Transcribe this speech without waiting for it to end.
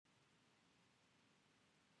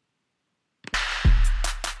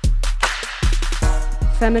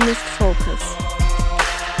Feminist Focus.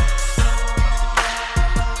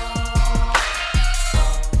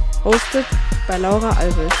 Hosted by Laura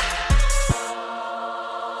Alves.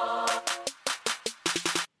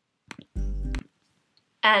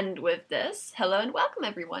 And with this, hello and welcome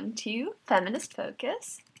everyone to Feminist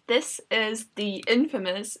Focus. This is the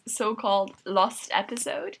infamous so-called lost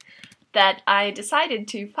episode that I decided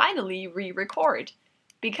to finally re-record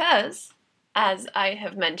because, as I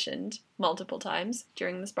have mentioned multiple times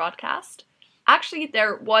during this broadcast, actually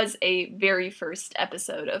there was a very first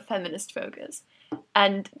episode of Feminist Focus,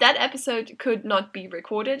 and that episode could not be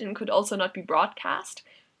recorded and could also not be broadcast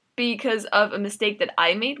because of a mistake that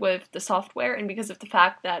I made with the software and because of the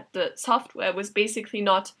fact that the software was basically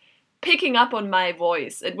not picking up on my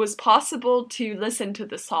voice. It was possible to listen to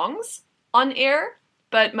the songs on air,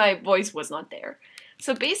 but my voice was not there.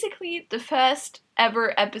 So basically, the first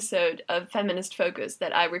ever episode of Feminist Focus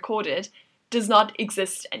that I recorded does not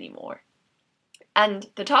exist anymore. And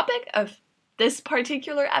the topic of this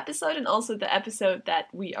particular episode, and also the episode that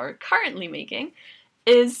we are currently making,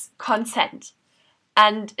 is consent.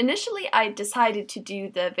 And initially I decided to do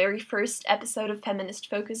the very first episode of Feminist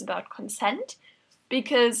Focus about consent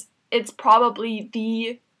because it's probably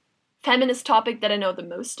the feminist topic that I know the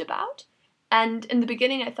most about. And in the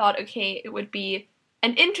beginning I thought, okay, it would be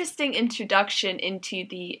an interesting introduction into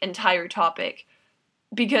the entire topic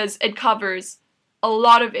because it covers a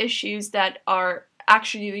lot of issues that are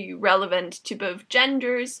actually relevant to both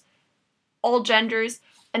genders, all genders,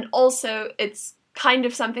 and also it's kind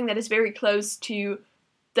of something that is very close to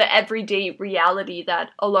the everyday reality that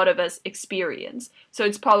a lot of us experience. So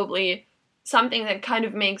it's probably something that kind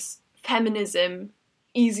of makes feminism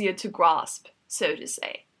easier to grasp, so to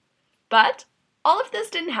say. But all of this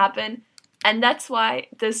didn't happen, and that's why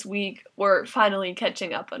this week we're finally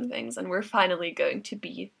catching up on things and we're finally going to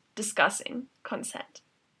be discussing consent.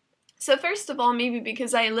 So first of all, maybe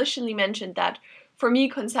because I initially mentioned that for me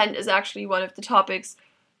consent is actually one of the topics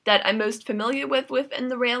that I'm most familiar with within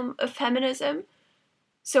the realm of feminism.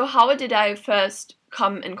 So how did I first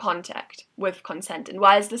come in contact with consent, and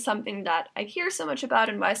why is this something that I hear so much about,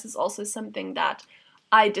 and why is this also something that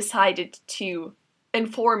I decided to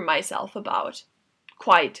inform myself about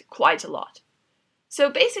quite a lot? So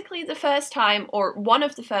basically the first time, or one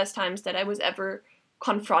of the first times that I was ever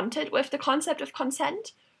confronted with the concept of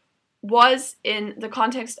consent was in the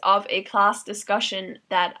context of a class discussion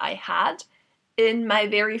that I had in my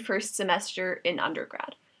very first semester in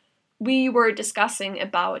undergrad. We were discussing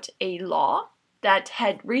about a law that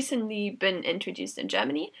had recently been introduced in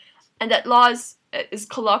Germany, and that law is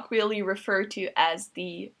colloquially referred to as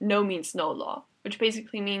the no means no law, which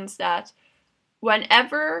basically means that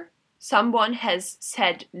whenever someone has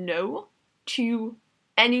said no to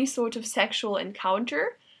any sort of sexual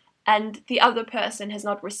encounter, and the other person has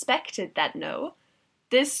not respected that no,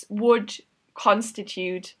 this would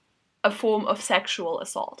constitute a form of sexual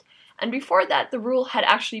assault. And before that, the rule had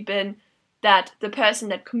actually been that the person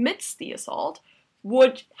that commits the assault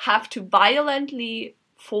would have to violently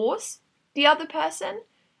force the other person,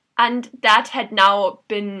 and that had now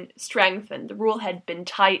been strengthened. The rule had been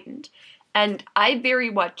tightened. And I very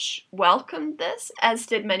much welcomed this, as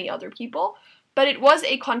did many other people, but it was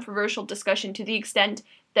a controversial discussion to the extent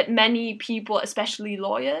that many people, especially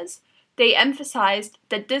lawyers, they emphasized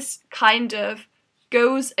that this kind of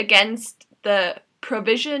goes against the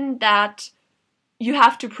provision that you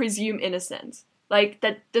have to presume innocence. Like,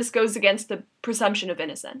 that this goes against the presumption of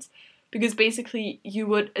innocence. Because basically you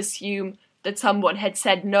would assume that someone had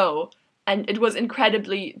said no, and it was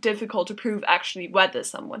incredibly difficult to prove actually whether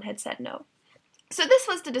someone had said no. So this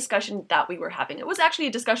was the discussion that we were having. It was actually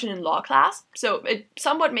a discussion in law class, so it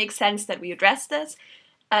somewhat makes sense that we addressed this,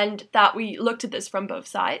 and that we looked at this from both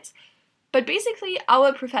sides. But basically,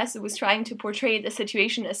 our professor was trying to portray the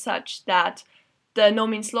situation as such that the no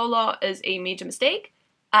means no law is a major mistake,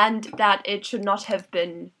 and that it should not have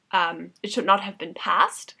been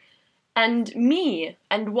passed. And me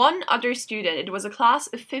and one other student, it was a class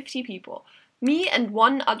of 50 people, me and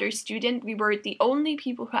one other student, we were the only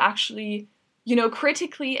people who actually,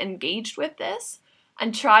 critically engaged with this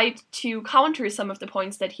and tried to counter some of the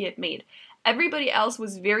points that he had made. Everybody else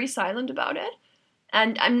was very silent about it.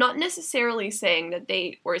 And I'm not necessarily saying that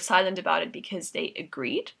they were silent about it because they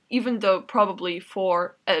agreed, even though probably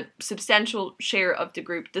for a substantial share of the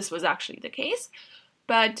group this was actually the case.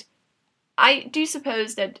 But I do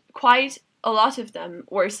suppose that quite a lot of them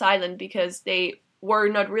were silent because they were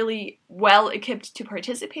not really well equipped to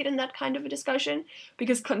participate in that kind of a discussion,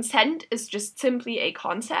 because consent is just simply a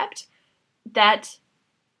concept that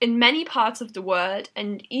in many parts of the world,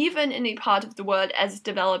 and even in a part of the world as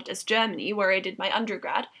developed as Germany, where I did my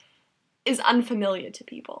undergrad, is unfamiliar to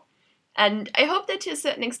people. And I hope that to a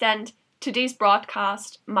certain extent, today's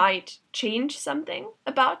broadcast might change something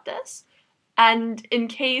about this. And in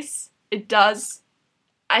case it does,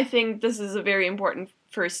 I think this is a very important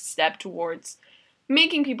first step towards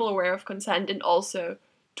making people aware of consent, and also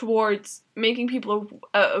towards making people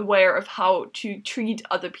aware of how to treat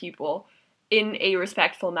other people in a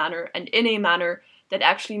respectful manner, and in a manner that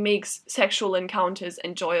actually makes sexual encounters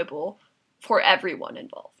enjoyable for everyone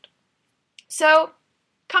involved. So,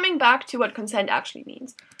 coming back to what consent actually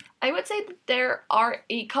means, I would say that there are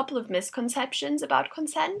a couple of misconceptions about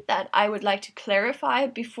consent that I would like to clarify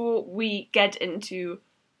before we get into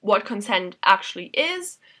what consent actually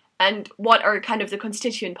is and what are kind of the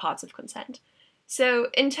constituent parts of consent. So,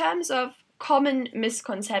 in terms of common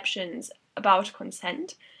misconceptions about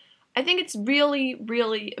consent, I think it's really,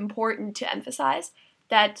 really important to emphasize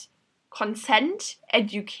that consent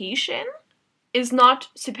education is not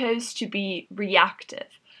supposed to be reactive.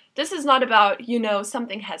 This is not about,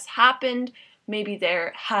 something has happened, maybe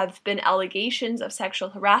there have been allegations of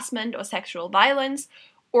sexual harassment or sexual violence,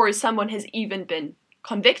 or someone has even been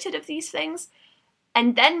convicted of these things,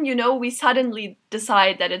 and then, we suddenly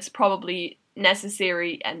decide that it's probably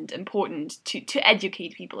necessary and important to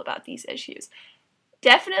educate people about these issues.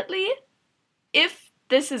 Definitely, if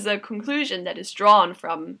this is a conclusion that is drawn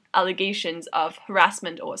from allegations of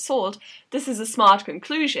harassment or assault, this is a smart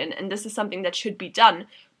conclusion, and this is something that should be done.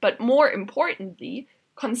 But more importantly,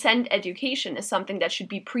 consent education is something that should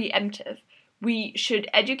be preemptive. We should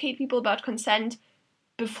educate people about consent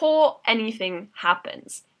before anything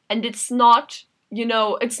happens. And it's not,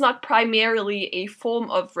 it's not primarily a form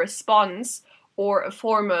of response or a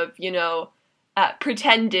form of,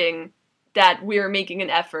 pretending that we're making an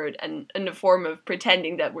effort, and in a form of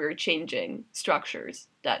pretending that we're changing structures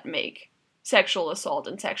that make sexual assault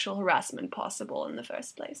and sexual harassment possible in the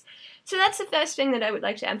first place. So that's the first thing that I would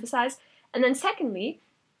like to emphasize. And then secondly,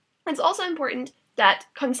 it's also important that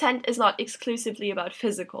consent is not exclusively about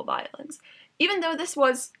physical violence. Even though this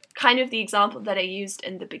was kind of the example that I used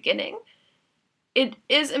in the beginning, it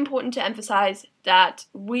is important to emphasize that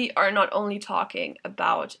we are not only talking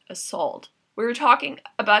about assault. We're talking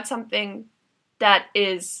about something that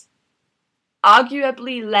is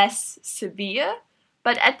arguably less severe,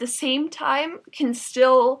 but at the same time can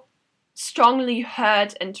still strongly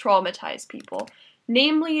hurt and traumatize people.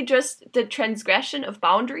 Namely, just the transgression of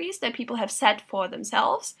boundaries that people have set for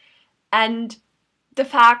themselves, and the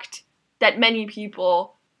fact that many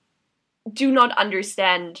people do not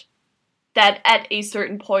understand that at a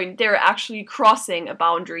certain point they're actually crossing a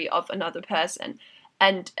boundary of another person,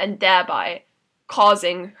 and thereby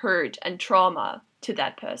causing hurt and trauma to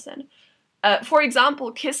that person. For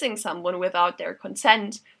example, kissing someone without their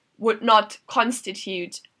consent would not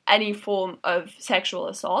constitute any form of sexual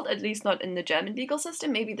assault, at least not in the German legal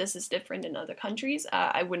system. Maybe this is different in other countries,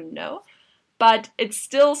 I wouldn't know. But it's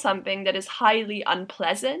still something that is highly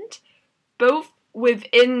unpleasant, both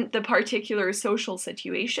within the particular social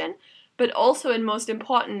situation, but also, and most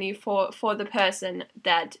importantly, for the person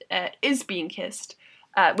that is being kissed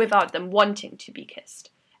without them wanting to be kissed.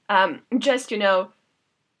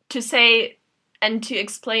 To say and to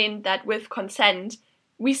explain that with consent,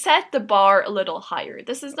 we set the bar a little higher.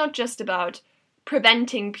 This is not just about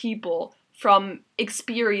preventing people from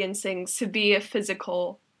experiencing severe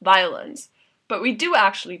physical violence, but we do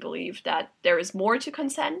actually believe that there is more to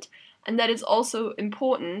consent, and that it's also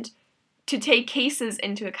important to take cases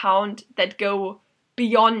into account that go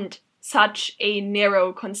beyond such a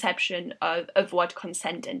narrow conception of what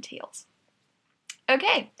consent entails.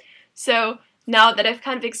 Okay, so now that I've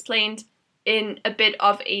kind of explained in a bit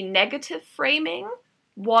of a negative framing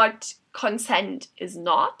what consent is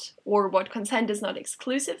not, or what consent is not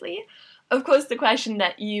exclusively, of course the question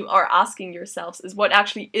that you are asking yourselves is what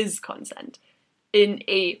actually is consent in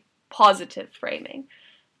a positive framing.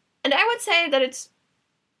 And I would say that it's,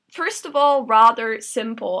 first of all, rather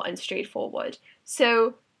simple and straightforward.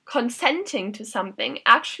 So consenting to something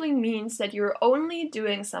actually means that you're only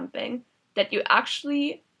doing something that you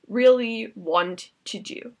actually really want to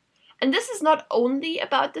do. And this is not only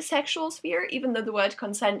about the sexual sphere, even though the word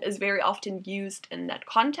consent is very often used in that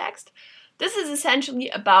context. This is essentially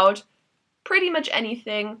about pretty much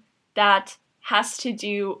anything that has to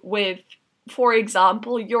do with, for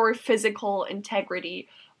example, your physical integrity,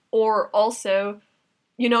 or also,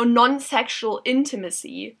 non-sexual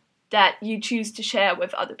intimacy that you choose to share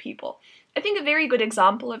with other people. I think a very good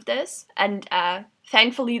example of this, and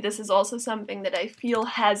thankfully this is also something that I feel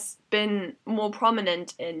has been more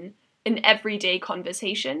prominent in in everyday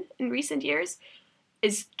conversation in recent years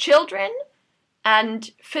is children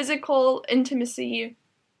and physical intimacy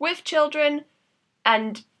with children,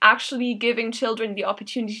 and actually giving children the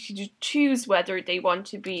opportunity to choose whether they want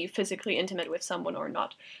to be physically intimate with someone or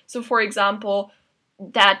not. So, for example,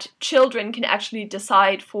 that children can actually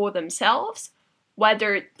decide for themselves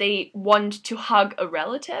whether they want to hug a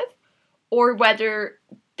relative or whether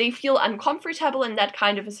they feel uncomfortable in that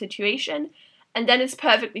kind of a situation, and then it's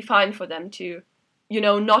perfectly fine for them to,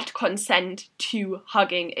 not consent to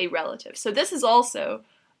hugging a relative. So this is also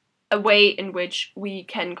a way in which we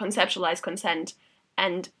can conceptualize consent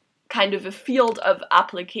and kind of a field of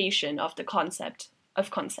application of the concept of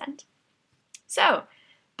consent. So,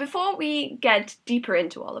 before we get deeper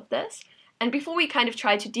into all of this, and before we kind of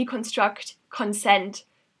try to deconstruct consent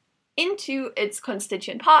into its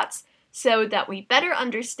constituent parts so that we better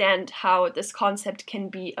understand how this concept can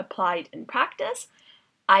be applied in practice,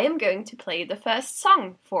 I am going to play the first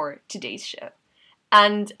song for today's show.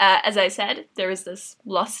 And as I said, there is this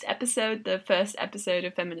lost episode, the first episode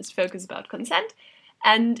of Feminist Focus about consent.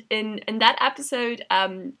 And in that episode,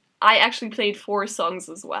 I actually played 4 songs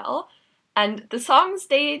as well. And the songs,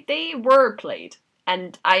 they were played.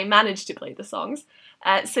 And I managed to play the songs.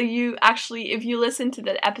 So you actually, if you listen to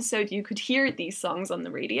that episode, you could hear these songs on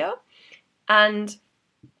the radio. And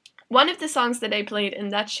one of the songs that I played in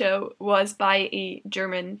that show was by a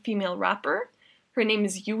German female rapper. Her name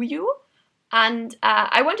is Juju. And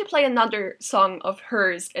I want to play another song of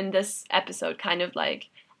hers in this episode, kind of like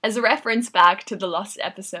as a reference back to the lost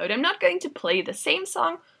episode. I'm not going to play the same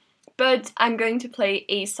song, but I'm going to play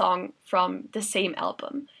a song from the same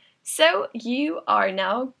album. So you are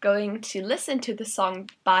now going to listen to the song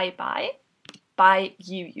Bye Bye by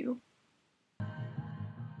Juju.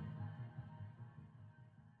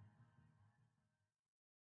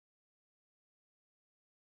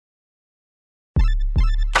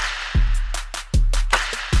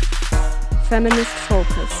 Feminist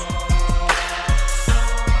Focus.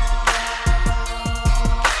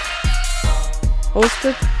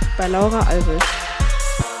 Hosted by Laura Albisch.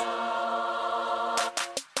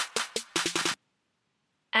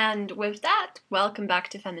 And with that, welcome back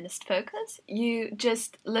to Feminist Focus. You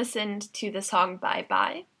just listened to the song Bye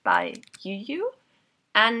Bye by Juju,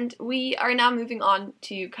 and we are now moving on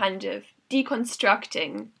to kind of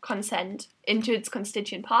deconstructing consent into its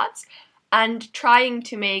constituent parts and trying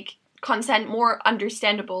to make consent more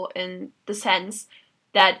understandable in the sense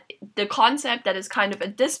that the concept that is kind of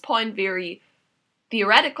at this point very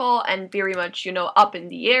theoretical and very much, up in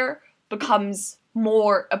the air becomes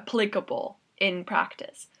more applicable in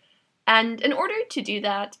practice. And in order to do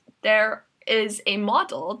that, there is a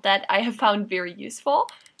model that I have found very useful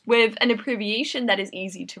with an abbreviation that is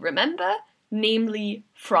easy to remember, namely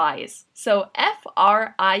FRIES. So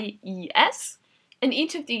FRIES, and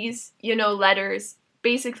each of these, letters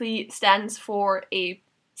basically stands for a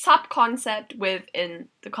sub-concept within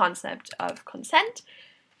the concept of consent,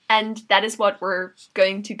 and that is what we're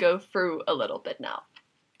going to go through a little bit now.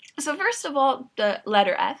 So first of all, the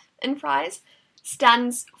letter F in FRIES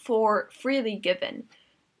stands for freely given,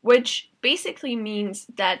 which basically means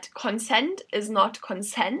that consent is not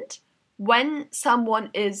consent when someone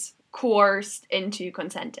is coerced into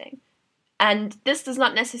consenting. And this does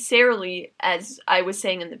not necessarily, as I was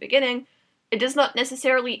saying in the beginning, it does not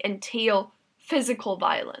necessarily entail physical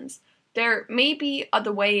violence. There may be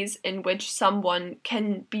other ways in which someone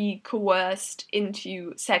can be coerced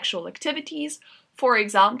into sexual activities. For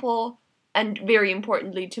example, and very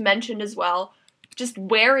importantly to mention as well, just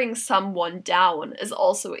wearing someone down is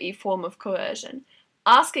also a form of coercion.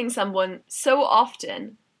 Asking someone so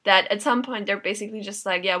often that at some point they're basically just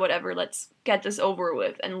like, yeah, whatever, let's get this over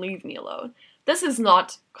with and leave me alone. This is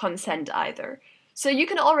not consent either. So you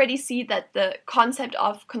can already see that the concept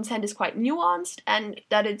of consent is quite nuanced and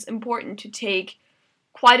that it's important to take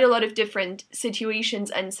quite a lot of different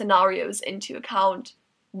situations and scenarios into account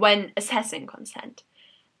when assessing consent.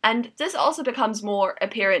 And this also becomes more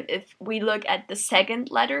apparent if we look at the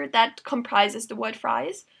second letter that comprises the word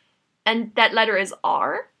FRIES, and that letter is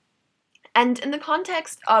R. And in the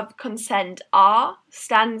context of consent, R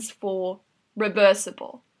stands for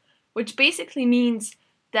reversible, which basically means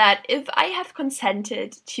that if I have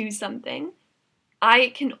consented to something,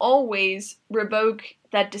 I can always revoke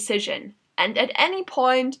that decision. And at any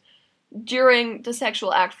point during the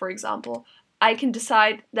sexual act, for example, I can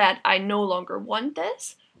decide that I no longer want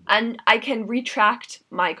this, and I can retract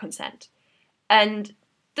my consent. And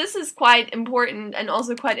this is quite important and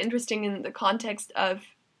also quite interesting in the context of,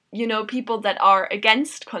 people that are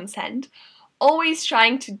against consent, always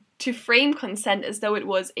trying to to frame consent as though it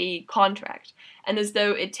was a contract and as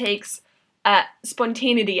though it takes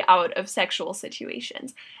spontaneity out of sexual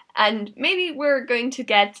situations. And maybe we're going to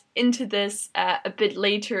get into this a bit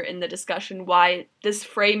later in the discussion, why this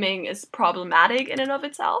framing is problematic in and of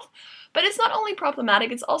itself. But it's not only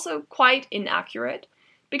problematic, it's also quite inaccurate.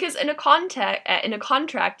 Because in a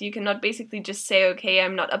contract, you cannot basically just say, okay,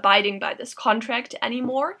 I'm not abiding by this contract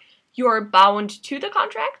anymore. You're bound to the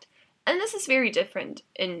contract. And this is very different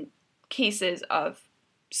in cases of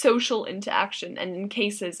social interaction and in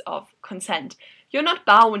cases of consent. You're not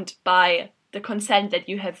bound by the consent that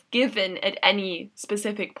you have given at any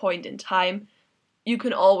specific point in time. You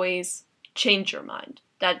can always change your mind.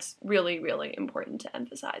 That's really, really important to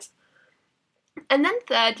emphasize. And then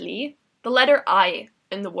thirdly, the letter I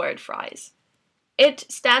in the word fries.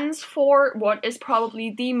 It stands for what is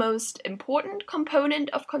probably the most important component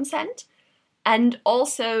of consent, and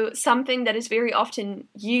also something that is very often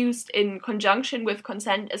used in conjunction with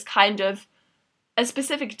consent as kind of a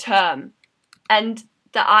specific term. And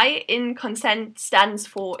the I in consent stands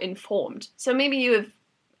for informed. So maybe you have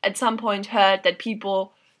at some point heard that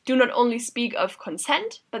people do not only speak of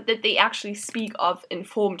consent, but that they actually speak of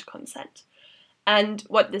informed consent. And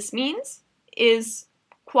what this means is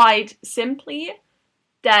quite simply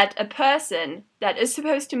that a person that is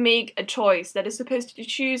supposed to make a choice, that is supposed to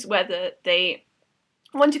choose whether they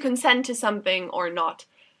want to consent to something or not,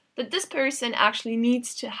 that this person actually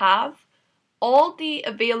needs to have all the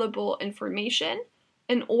available information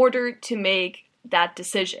in order to make that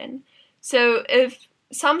decision. So if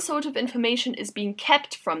some sort of information is being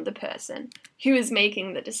kept from the person who is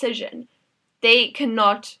making the decision, they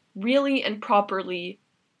cannot really and properly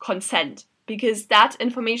consent, because that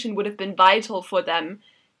information would have been vital for them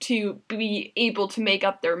to be able to make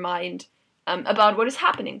up their mind about what is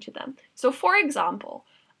happening to them. So for example,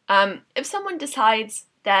 if someone decides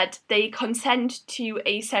that they consent to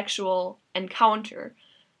a sexual encounter,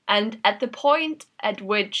 and at the point at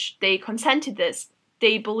which they consent to this,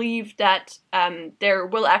 they believe that there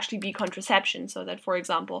will actually be contraception, so that, for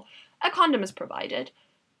example, a condom is provided,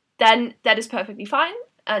 then that is perfectly fine,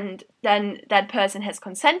 and then that person has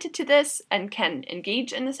consented to this and can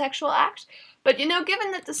engage in the sexual act. But,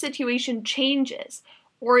 given that the situation changes,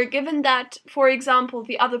 or given that, for example,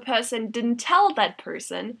 the other person didn't tell that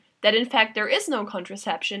person that in fact there is no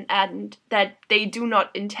contraception and that they do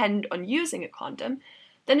not intend on using a condom,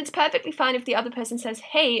 then it's perfectly fine if the other person says,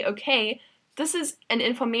 hey, okay, this is an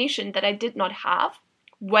information that I did not have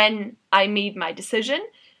when I made my decision,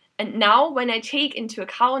 and now when I take into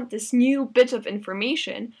account this new bit of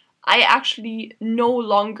information, I actually no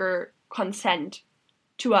longer consent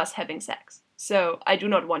to us having sex. So I do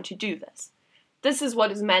not want to do this. This is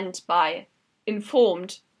what is meant by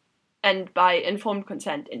informed and by informed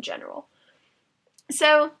consent in general.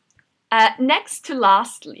 So next to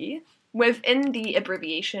lastly, within the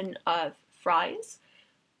abbreviation of FRIES,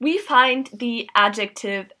 we find the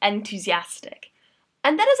adjective enthusiastic.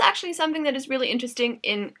 And that is actually something that is really interesting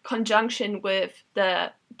in conjunction with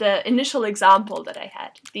the initial example that I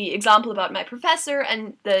had. The example about my professor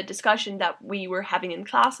and the discussion that we were having in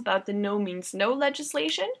class about the no means no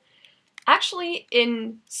legislation. Actually,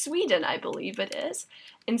 in Sweden, I believe it is,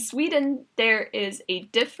 in Sweden there is a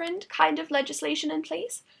different kind of legislation in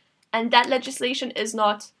place. And that legislation is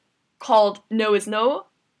not called no is no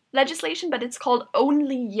legislation, but it's called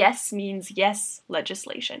only yes means yes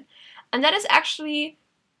legislation. And that is actually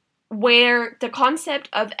where the concept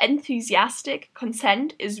of enthusiastic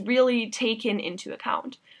consent is really taken into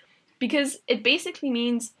account. Because it basically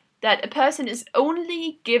means that a person is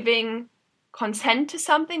only giving consent to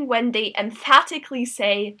something when they emphatically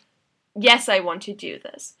say, yes, I want to do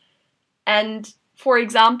this. And for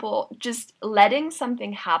example, just letting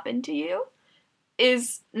something happen to you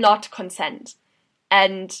is not consent.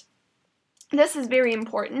 And this is very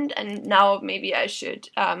important, and now maybe I should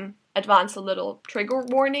advance a little trigger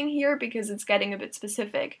warning here, because it's getting a bit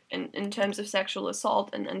specific in terms of sexual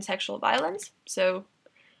assault and sexual violence. So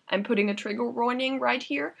I'm putting a trigger warning right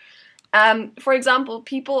here. For example,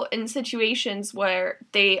 people in situations where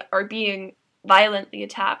they are being violently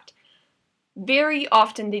attacked, very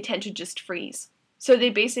often they tend to just freeze. So they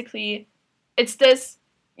basically,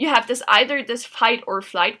 you have either this fight or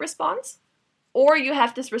flight response, or you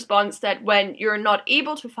have this response that when you're not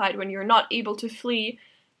able to fight, when you're not able to flee,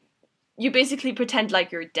 you basically pretend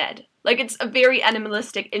like you're dead. Like, it's a very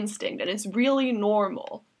animalistic instinct, and it's really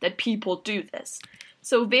normal that people do this.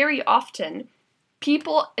 So very often,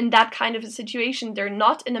 people in that kind of a situation, they're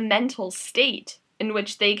not in a mental state in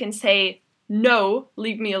which they can say, no,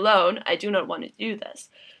 leave me alone, I do not want to do this.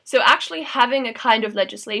 So actually having a kind of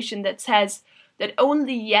legislation that says that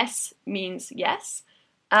only yes means yes,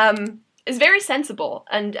 is very sensible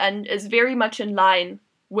and is very much in line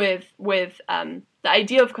with the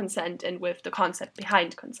idea of consent and with the concept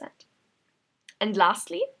behind consent. And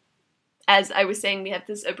lastly, as I was saying, we have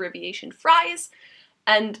this abbreviation FRIES,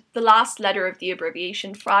 and the last letter of the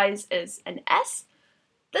abbreviation FRIES is an S.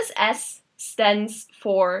 This S stands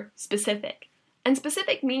for specific. And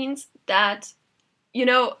specific means that,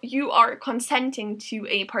 you are consenting to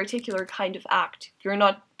a particular kind of act. You're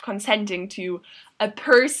not consenting to a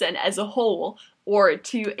person as a whole or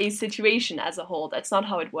to a situation as a whole. That's not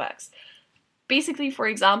how it works. Basically, for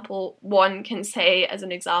example, one can say as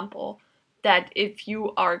an example that if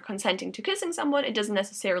you are consenting to kissing someone, it doesn't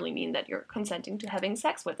necessarily mean that you're consenting to having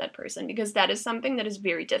sex with that person, because that is something that is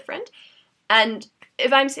very different. And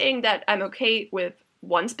if I'm saying that I'm okay with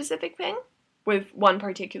one specific thing, with one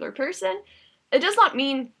particular person, it does not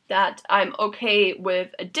mean that I'm okay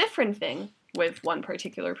with a different thing with one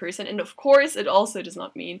particular person. And of course, it also does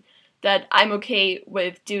not mean that I'm okay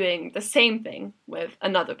with doing the same thing with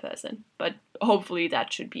another person. But hopefully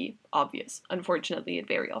that should be obvious. Unfortunately, it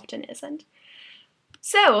very often isn't.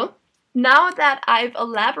 So, now that I've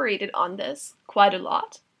elaborated on this quite a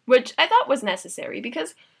lot, which I thought was necessary,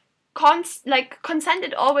 because consent,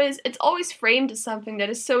 it's always framed as something that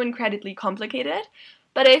is so incredibly complicated.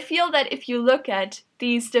 But I feel that if you look at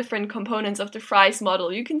these different components of the FRIES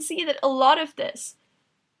model, you can see that a lot of this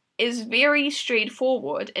is very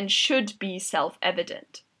straightforward and should be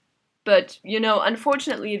self-evident. But,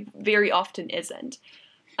 unfortunately, it very often isn't.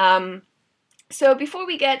 So before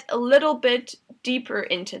we get a little bit deeper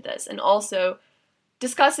into this and also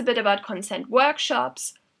discuss a bit about consent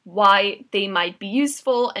workshops, why they might be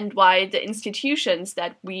useful, and why the institutions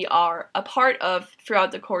that we are a part of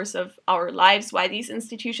throughout the course of our lives, why these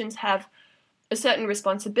institutions have a certain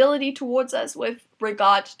responsibility towards us with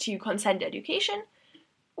regard to consent education,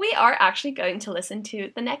 we are actually going to listen to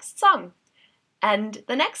the next song. And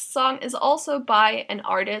the next song is also by an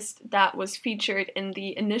artist that was featured in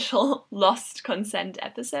the initial Lost Consent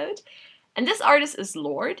episode. And this artist is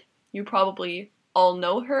Lorde. You probably all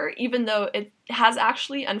know her, even though it has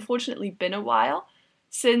actually, unfortunately, been a while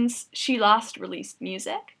since she last released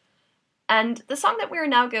music. And the song that we're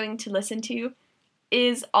now going to listen to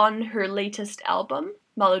is on her latest album,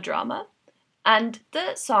 Melodrama. And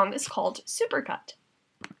the song is called Supercut.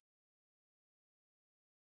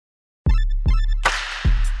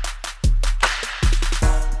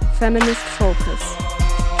 Feminist Focus.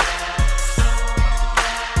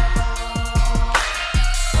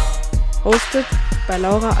 Hosted by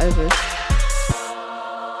Laura Albisch.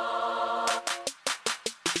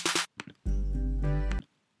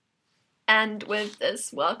 And with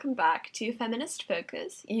this, welcome back to Feminist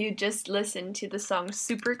Focus. You just listened to the song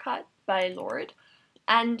Supercut by Lorde.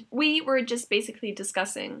 And we were just basically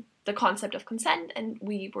discussing the concept of consent, and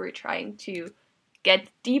we were trying to get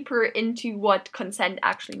deeper into what consent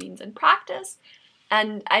actually means in practice.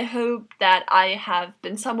 And I hope that I have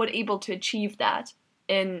been somewhat able to achieve that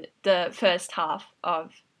in the first half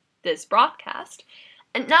of this broadcast.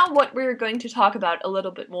 And now what we're going to talk about a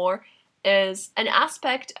little bit more is an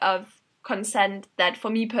aspect of consent that for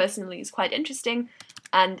me personally is quite interesting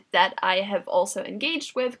and that I have also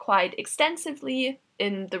engaged with quite extensively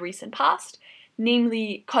in the recent past,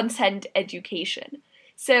 namely consent education.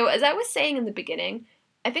 So as I was saying in the beginning,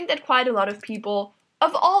 I think that quite a lot of people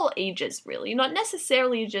of all ages really, not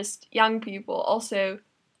necessarily just young people, also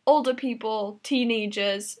older people,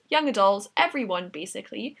 teenagers, young adults, everyone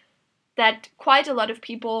basically, that quite a lot of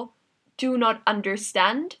people do not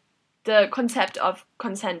understand the concept of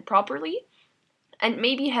consent properly and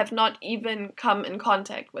maybe have not even come in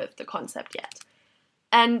contact with the concept yet.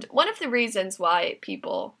 And one of the reasons why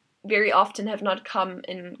people very often have not come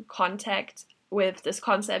in contact with this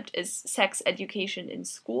concept is sex education in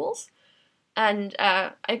schools. And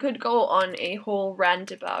I could go on a whole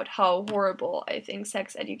rant about how horrible I think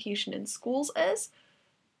sex education in schools is.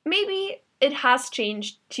 Maybe it has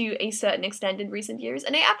changed to a certain extent in recent years,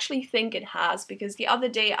 and I actually think it has, because the other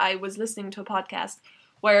day I was listening to a podcast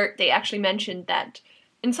where they actually mentioned that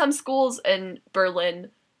in some schools in Berlin,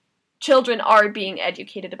 children are being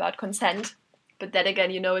educated about consent. But then again,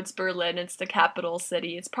 it's Berlin, it's the capital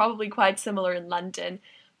city. It's probably quite similar in London,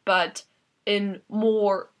 but in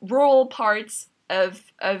more rural parts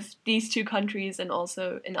of these two countries and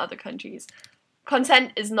also in other countries,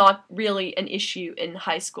 consent is not really an issue in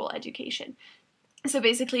high school education. So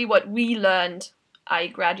basically what we learned, I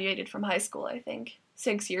graduated from high school, I think,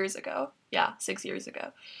 6 years ago. Yeah, 6 years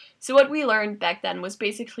ago. So what we learned back then was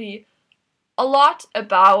basically a lot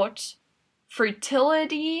about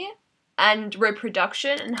fertility and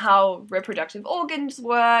reproduction and how reproductive organs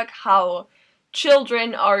work, how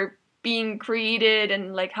children are being created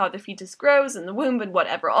and like how the fetus grows in the womb and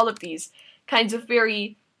whatever, all of these kinds of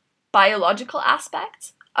very biological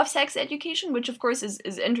aspects of sex education, which of course is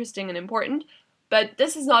interesting and important, but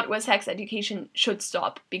this is not where sex education should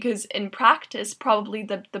stop, because in practice, probably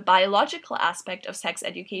the biological aspect of sex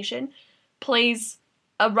education plays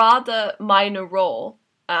a rather minor role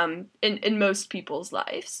in most people's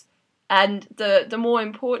lives. And the more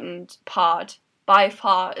important part, by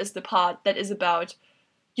far, is the part that is about,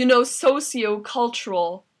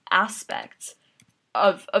 socio-cultural aspects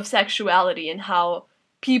of sexuality and how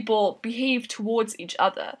people behave towards each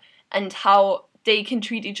other and how they can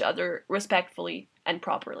treat each other respectfully and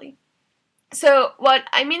properly. So what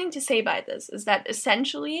I'm meaning to say by this is that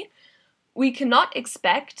essentially we cannot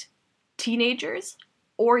expect teenagers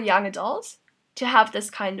or young adults to have this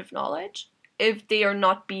kind of knowledge if they are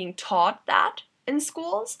not being taught that in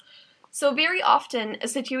schools. So very often a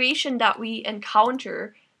situation that we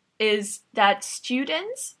encounter is that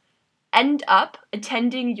students end up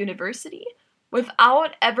attending university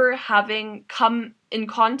without ever having come in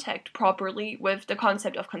contact properly with the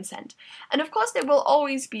concept of consent. And of course, there will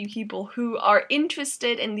always be people who are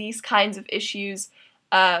interested in these kinds of issues,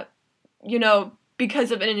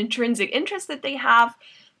 because of an intrinsic interest that they have.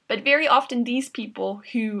 But very often these people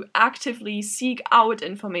who actively seek out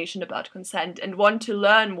information about consent and want to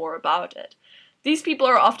learn more about it, these people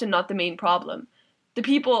are often not the main problem. The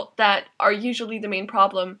people that are usually the main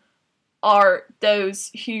problem are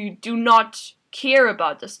those who do not care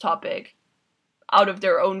about this topic out of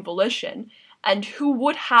their own volition and who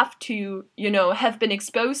would have to, have been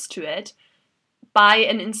exposed to it by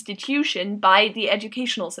an institution, by the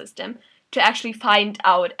educational system, to actually find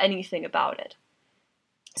out anything about it.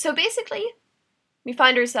 So basically, we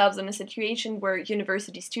find ourselves in a situation where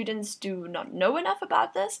university students do not know enough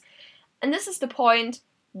about this, and this is the point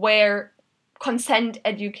where consent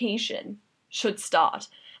education should start.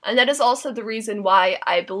 And that is also the reason why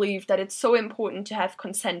I believe that it's so important to have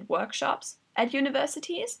consent workshops at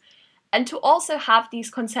universities and to also have these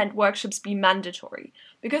consent workshops be mandatory.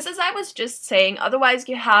 Because as I was just saying, otherwise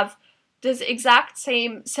you have this exact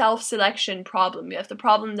same self-selection problem. You have the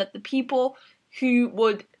problem that the people who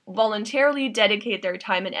would voluntarily dedicate their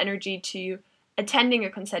time and energy to attending a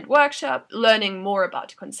consent workshop, learning more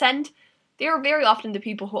about consent, they are very often the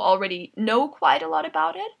people who already know quite a lot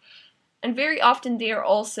about it. And very often they are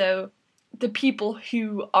also the people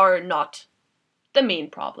who are not the main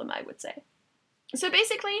problem, I would say. So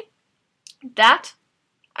basically, that,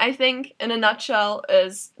 I think, in a nutshell,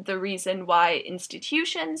 is the reason why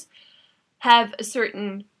institutions have a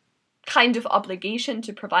certain kind of obligation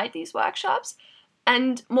to provide these workshops.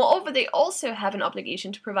 And moreover, they also have an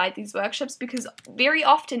obligation to provide these workshops because very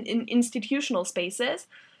often in institutional spaces,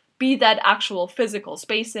 be that actual physical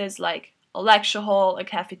spaces like a lecture hall, a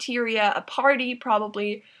cafeteria, a party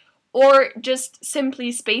probably, or just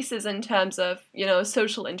simply spaces in terms of,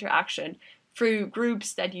 social interaction through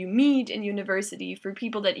groups that you meet in university, through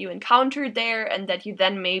people that you encounter there and that you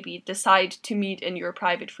then maybe decide to meet in your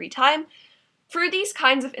private free time. Through these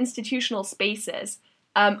kinds of institutional spaces,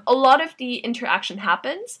 a lot of the interaction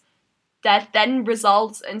happens that then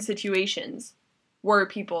results in situations where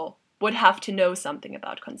people would have to know something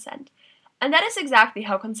about consent. And that is exactly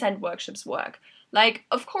how consent workshops work. Like,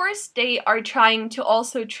 of course, they are trying to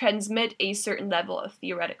also transmit a certain level of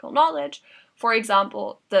theoretical knowledge. For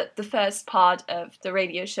example, the first part of the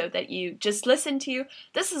radio show that you just listened to,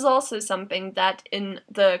 this is also something that in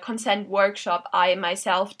the consent workshop I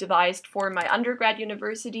myself devised for my undergrad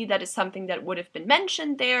university. That is something that would have been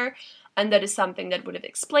mentioned there, and that is something that would have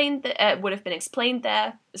been explained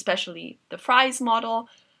there, especially the Fries model.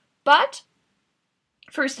 But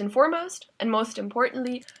first and foremost, and most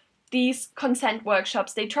importantly, these consent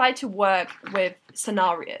workshops, they try to work with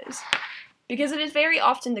scenarios. Because it is very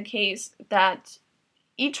often the case that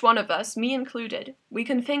each one of us, me included, we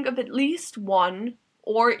can think of at least one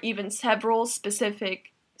or even several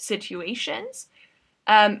specific situations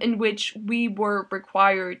in which we were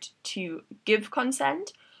required to give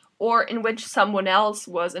consent, or in which someone else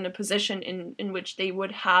was in a position in which they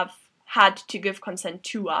would have had to give consent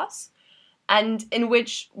to us, and in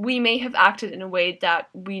which we may have acted in a way that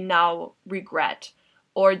we now regret,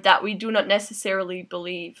 or that we do not necessarily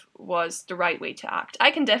believe was the right way to act.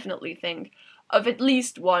 I can definitely think of at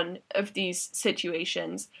least one of these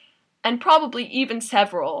situations, and probably even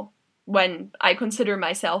several, when I consider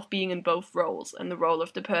myself being in both roles, in the role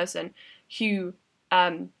of the person who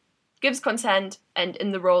gives consent and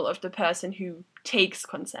in the role of the person who takes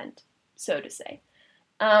consent, so to say.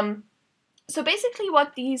 So basically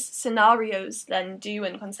what these scenarios then do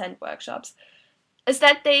in consent workshops is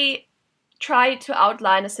that they try to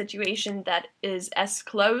outline a situation that is as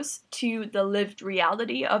close to the lived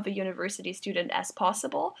reality of a university student as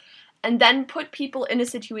possible, and then put people in a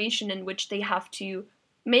situation in which they have to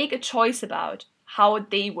make a choice about how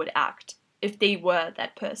they would act if they were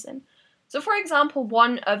that person. So for example,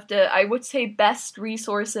 one of the, I would say, best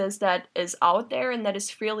resources that is out there and that is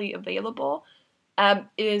freely available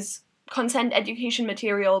is consent education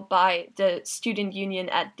material by the student union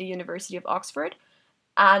at the University of Oxford.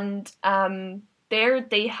 And there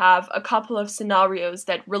they have a couple of scenarios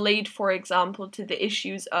that relate, for example, to the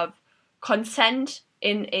issues of consent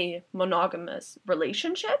in a monogamous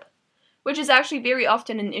relationship, which is actually very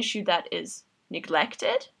often an issue that is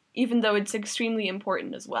neglected, even though it's extremely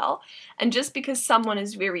important as well. And just because someone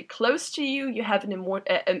is very close to you, you have an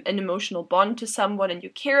emotional bond to someone, and you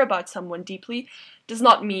care about someone deeply, does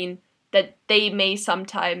not mean that they may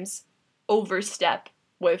sometimes overstep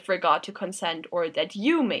with regard to consent, or that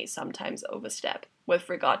you may sometimes overstep with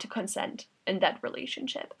regard to consent in that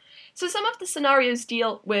relationship. So some of the scenarios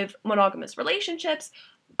deal with monogamous relationships.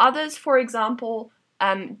 Others, for example,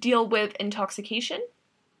 deal with intoxication,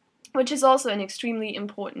 which is also an extremely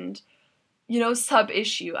important,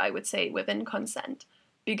 sub-issue, I would say, within consent.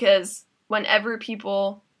 Because whenever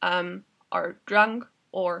people are drunk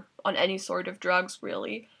or on any sort of drugs,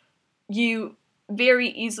 really, you very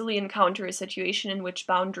easily encounter a situation in which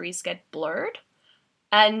boundaries get blurred.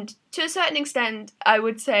 And to a certain extent, I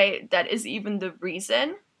would say that is even the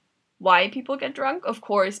reason why people get drunk, of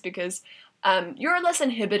course, because you're less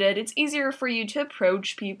inhibited, it's easier for you to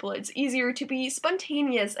approach people, it's easier to be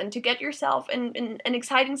spontaneous and to get yourself in an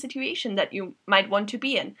exciting situation that you might want to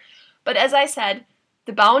be in. But as I said,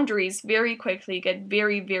 the boundaries very quickly get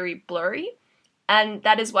very, very blurry, and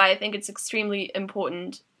that is why I think it's extremely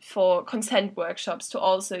important for consent workshops to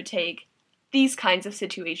also take these kinds of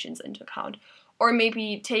situations into account, or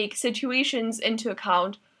maybe take situations into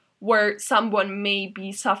account where someone may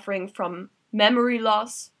be suffering from memory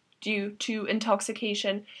loss due to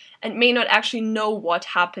intoxication and may not actually know what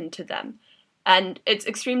happened to them. And it's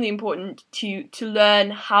extremely important to learn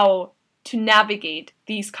how to navigate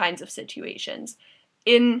these kinds of situations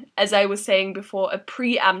in, as I was saying before, a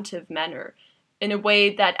preemptive manner, in a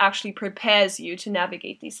way that actually prepares you to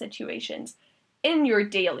navigate these situations in your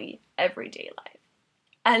daily, everyday life.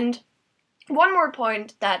 And one more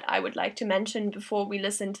point that I would like to mention before we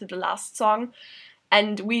listen to the last song,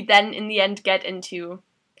 and we then in the end get into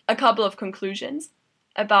a couple of conclusions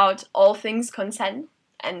about all things consent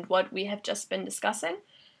and what we have just been discussing,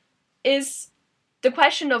 is the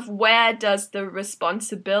question of where does the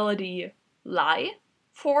responsibility lie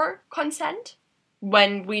for consent?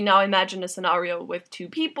 When we now imagine a scenario with two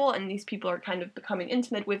people, and these people are kind of becoming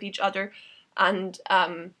intimate with each other, and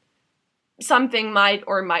something might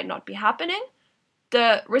or might not be happening,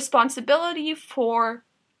 the responsibility for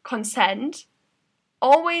consent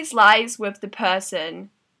always lies with the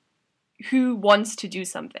person who wants to do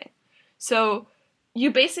something. So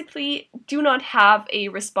you basically do not have a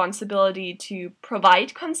responsibility to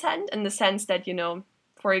provide consent in the sense that,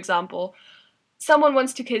 for example, someone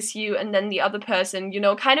wants to kiss you and then the other person,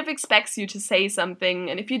 kind of expects you to say something,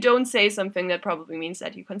 and if you don't say something, that probably means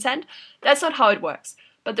that you consent. That's not how it works.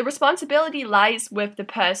 But the responsibility lies with the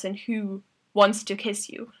person who wants to kiss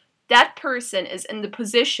you. That person is in the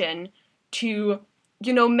position to,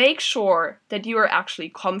 make sure that you are actually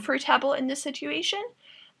comfortable in the situation,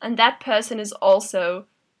 and that person is also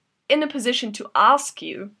in a position to ask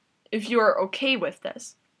you if you are okay with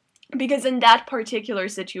this. Because in that particular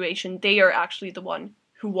situation, they are actually the one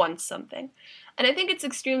who wants something. And I think it's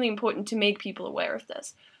extremely important to make people aware of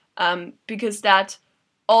this, because that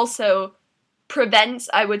also prevents,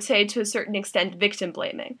 I would say, to a certain extent, victim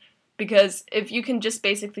blaming. Because if you can just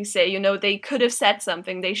basically say, they could have said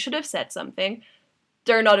something, they should have said something,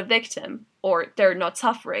 they're not a victim, or they're not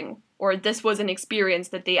suffering, or this was an experience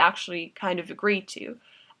that they actually kind of agreed to.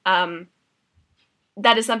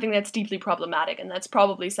 That is something that's deeply problematic, and that's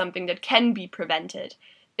probably something that can be prevented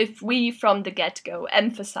if we, from the get-go,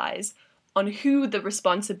 emphasize on who the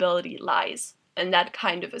responsibility lies in that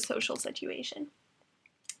kind of a social situation.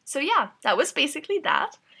 So yeah, that was basically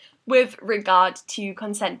that with regard to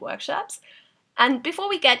consent workshops. And before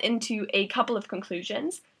we get into a couple of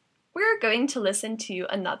conclusions, we're going to listen to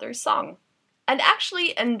another song. And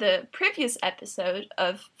actually, in the previous episode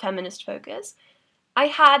of Feminist Focus, I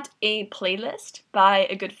had a playlist by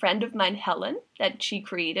a good friend of mine, Helen, that she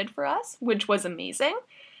created for us, which was amazing.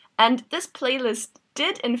 And this playlist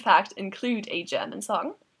did, in fact, include a German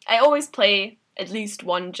song. I always play at least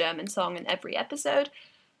one German song in every episode,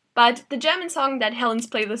 But the German song that Helen's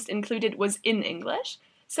playlist included was in English.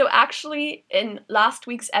 So actually, in last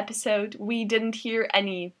week's episode, we didn't hear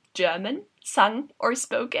any German sung or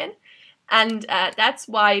spoken. And that's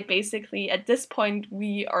why, basically, at this point,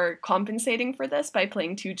 we are compensating for this by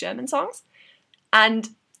playing 2 German songs. And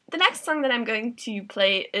the next song that I'm going to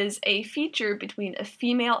play is a feature between a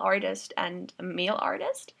female artist and a male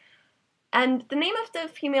artist. And the name of the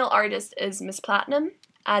female artist is Miss Platinum,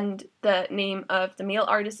 and the name of the male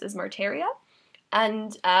artist is Marteria.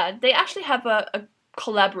 And they actually have a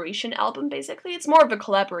collaboration album, basically. It's more of a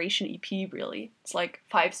collaboration EP, really. It's like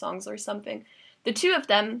 5 songs or something. The 2 of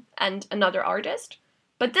them and another artist.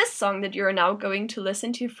 But this song that you're now going to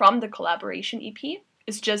listen to from the collaboration EP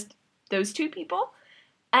is just those 2 people.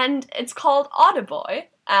 And it's called Autoboy.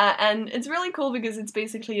 And it's really cool because it's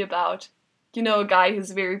basically about, a guy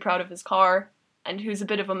who's very proud of his car and who's a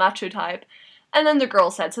bit of a macho type. And then the girl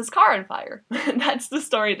sets his car on fire. That's the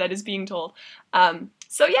story that is being told.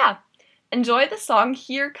 So yeah, enjoy the song.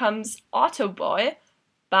 Here comes Autoboy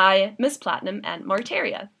by Miss Platinum and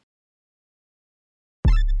Marteria.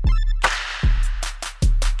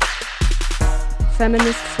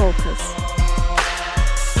 Feminist Focus.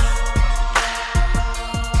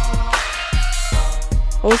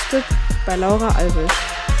 Hosted by Laura Albisch.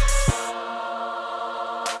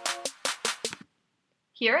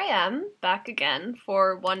 Here I am, back again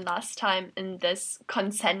for one last time in this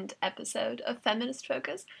consent episode of Feminist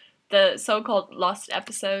Focus, the so-called lost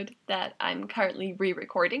episode that I'm currently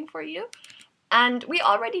re-recording for you. And we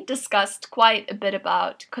already discussed quite a bit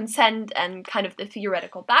about consent and kind of the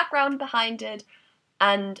theoretical background behind it.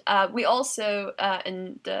 And we also,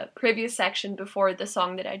 in the previous section before the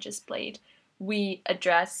song that I just played, we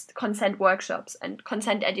addressed consent workshops and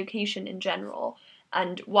consent education in general,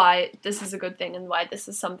 and why this is a good thing and why this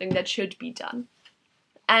is something that should be done.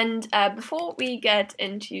 And before we get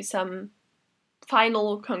into some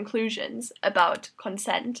final conclusions about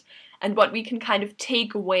consent and what we can kind of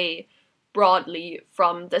take away broadly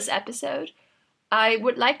from this episode, I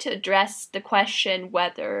would like to address the question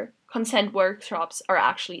whether consent workshops are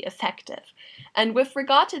actually effective. And with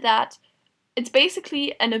regard to that, it's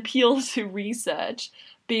basically an appeal to research,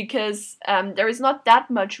 because there is not that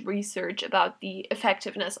much research about the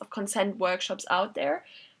effectiveness of consent workshops out there.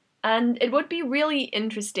 And it would be really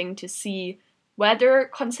interesting to see whether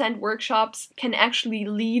consent workshops can actually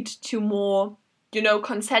lead to more,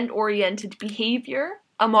 consent-oriented behavior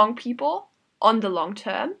among people on the long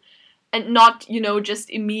term, and not, just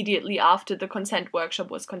immediately after the consent workshop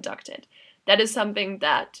was conducted. That is something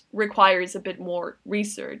that requires a bit more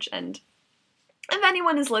research, and if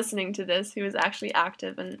anyone is listening to this who is actually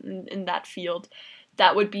active in that field,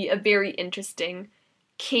 that would be a very interesting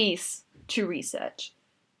case to research.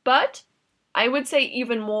 But I would say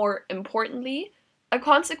even more importantly, a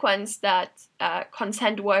consequence that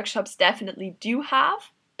consent workshops definitely do have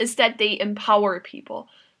is that they empower people.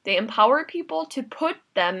 They empower people to put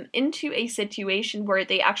them into a situation where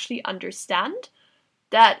they actually understand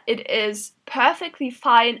that it is perfectly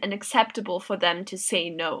fine and acceptable for them to say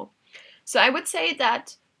no. So I would say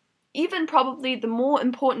that even probably the more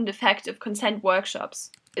important effect of consent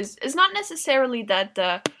workshops is not necessarily that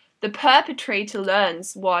the perpetrator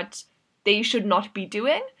learns what they should not be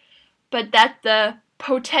doing, but that the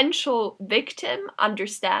potential victim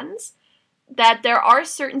understands that there are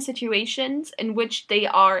certain situations in which they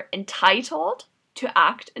are entitled to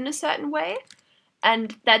act in a certain way,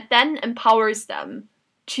 and that then empowers them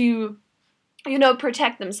to,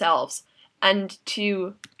 protect themselves. And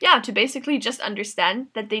to basically just understand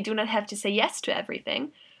that they do not have to say yes to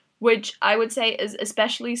everything, which I would say is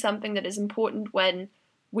especially something that is important when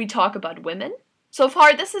we talk about women. So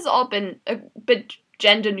far, this has all been a bit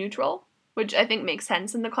gender neutral, which I think makes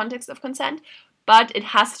sense in the context of consent, but it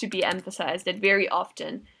has to be emphasized that very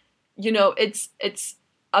often, it's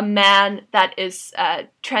a man that is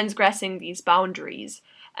transgressing these boundaries,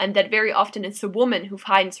 and that very often it's a woman who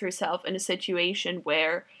finds herself in a situation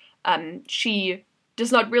where she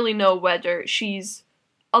does not really know whether she's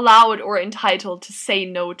allowed or entitled to say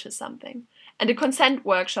no to something. And a consent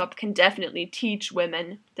workshop can definitely teach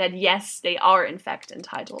women that yes, they are in fact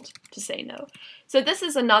entitled to say no. So this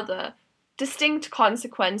is another distinct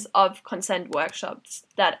consequence of consent workshops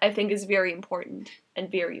that I think is very important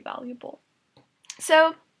and very valuable.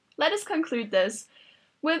 So let us conclude this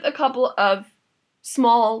with a couple of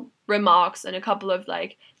small remarks and a couple of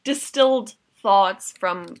distilled thoughts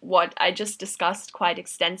from what I just discussed quite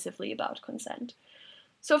extensively about consent.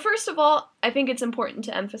 So first of all, I think it's important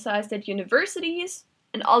to emphasize that universities,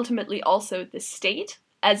 and ultimately also the state,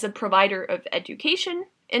 as a provider of education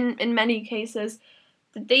in many cases,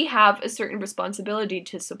 that they have a certain responsibility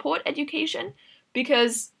to support education,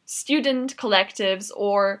 because student collectives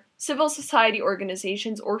or civil society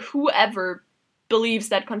organizations or whoever believes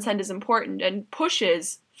that consent is important and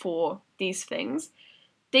pushes for these things,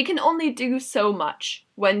 they can only do so much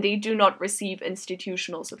when they do not receive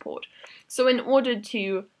institutional support. So in order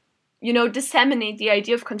to, disseminate the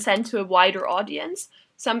idea of consent to a wider audience,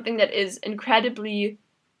 something that is incredibly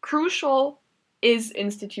crucial is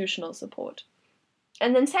institutional support.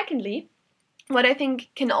 And then secondly, what I think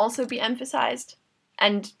can also be emphasized,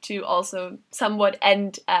 and to also somewhat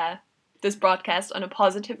end this broadcast on a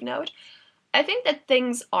positive note, I think that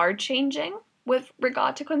things are changing with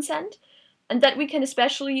regard to consent, and that we can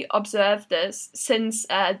especially observe this since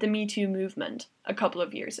the Me Too movement a couple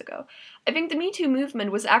of years ago. I think the Me Too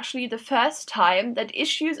movement was actually the first time that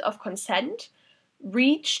issues of consent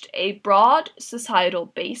reached a broad societal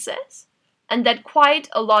basis, and that quite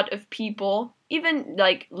a lot of people, even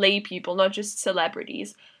like lay people, not just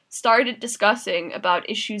celebrities, started discussing about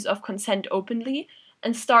issues of consent openly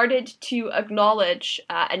and started to acknowledge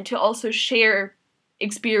and to also share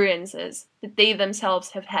experiences that they themselves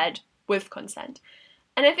have had with consent.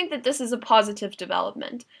 And I think that this is a positive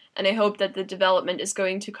development, and I hope that the development is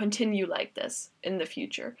going to continue like this in the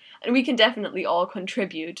future. And we can definitely all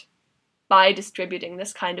contribute by distributing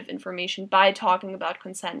this kind of information, by talking about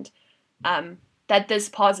consent, that this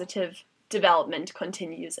positive development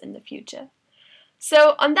continues in the future.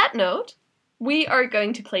 So on that note, we are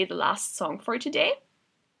going to play the last song for today.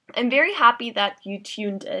 I'm very happy that you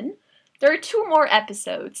tuned in. There are 2 more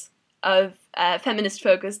episodes of Feminist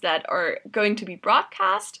Focus that are going to be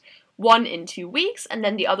broadcast, one in 2 weeks and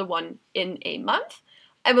then the other one in a month.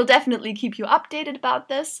 I will definitely keep you updated about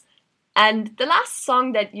this. And the last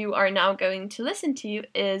song that you are now going to listen to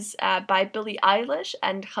is by Billie Eilish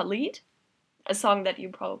and Khalid, a song that you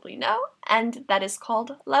probably know, and that is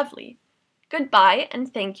called Lovely. Goodbye,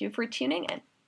 and thank you for tuning in.